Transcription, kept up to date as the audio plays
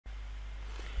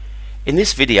In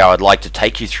this video, I'd like to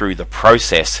take you through the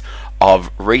process of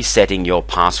resetting your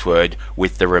password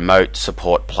with the Remote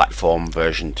Support Platform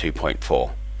version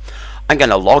 2.4. I'm going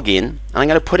to log in and I'm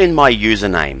going to put in my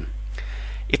username.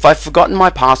 If I've forgotten my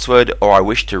password or I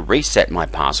wish to reset my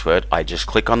password, I just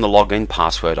click on the login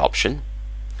password option.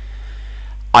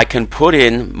 I can put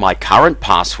in my current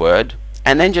password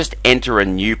and then just enter a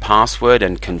new password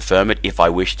and confirm it if I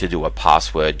wish to do a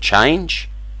password change.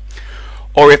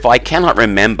 Or if I cannot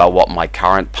remember what my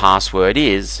current password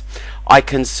is, I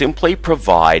can simply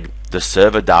provide the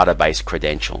server database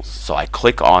credentials. So I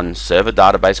click on server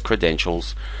database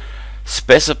credentials,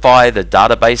 specify the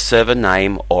database server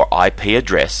name or IP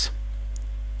address.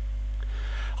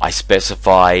 I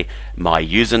specify my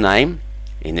username.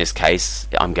 In this case,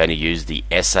 I'm going to use the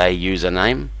SA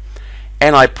username,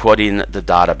 and I put in the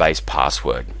database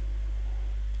password.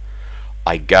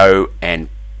 I go and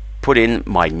put in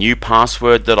my new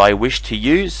password that I wish to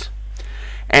use,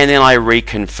 and then I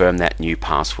reconfirm that new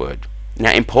password.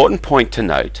 Now, important point to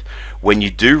note, when you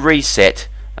do reset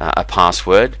a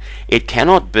password, it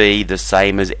cannot be the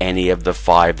same as any of the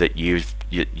 5 that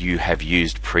you have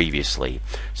used previously.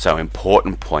 So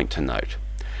important point to note.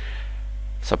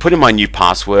 So I put in my new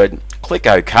password, click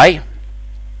OK.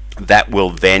 That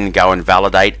will then go and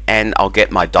validate, and I'll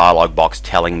get my dialog box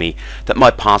telling me that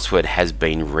my password has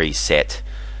been reset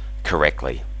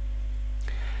correctly.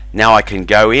 Now I can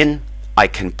go in, I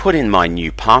can put in my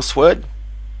new password,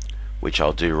 which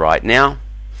I'll do right now,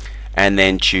 and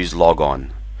then choose log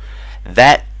on.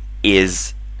 That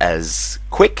is as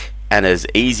quick and as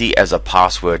easy as a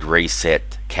password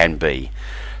reset can be.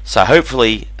 So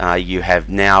hopefully you have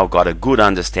now got a good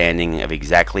understanding of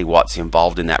exactly what's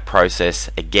involved in that process,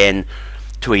 again,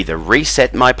 to either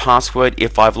reset my password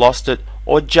if I've lost it,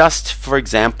 or just, for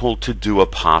example, to do a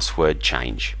password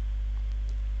change.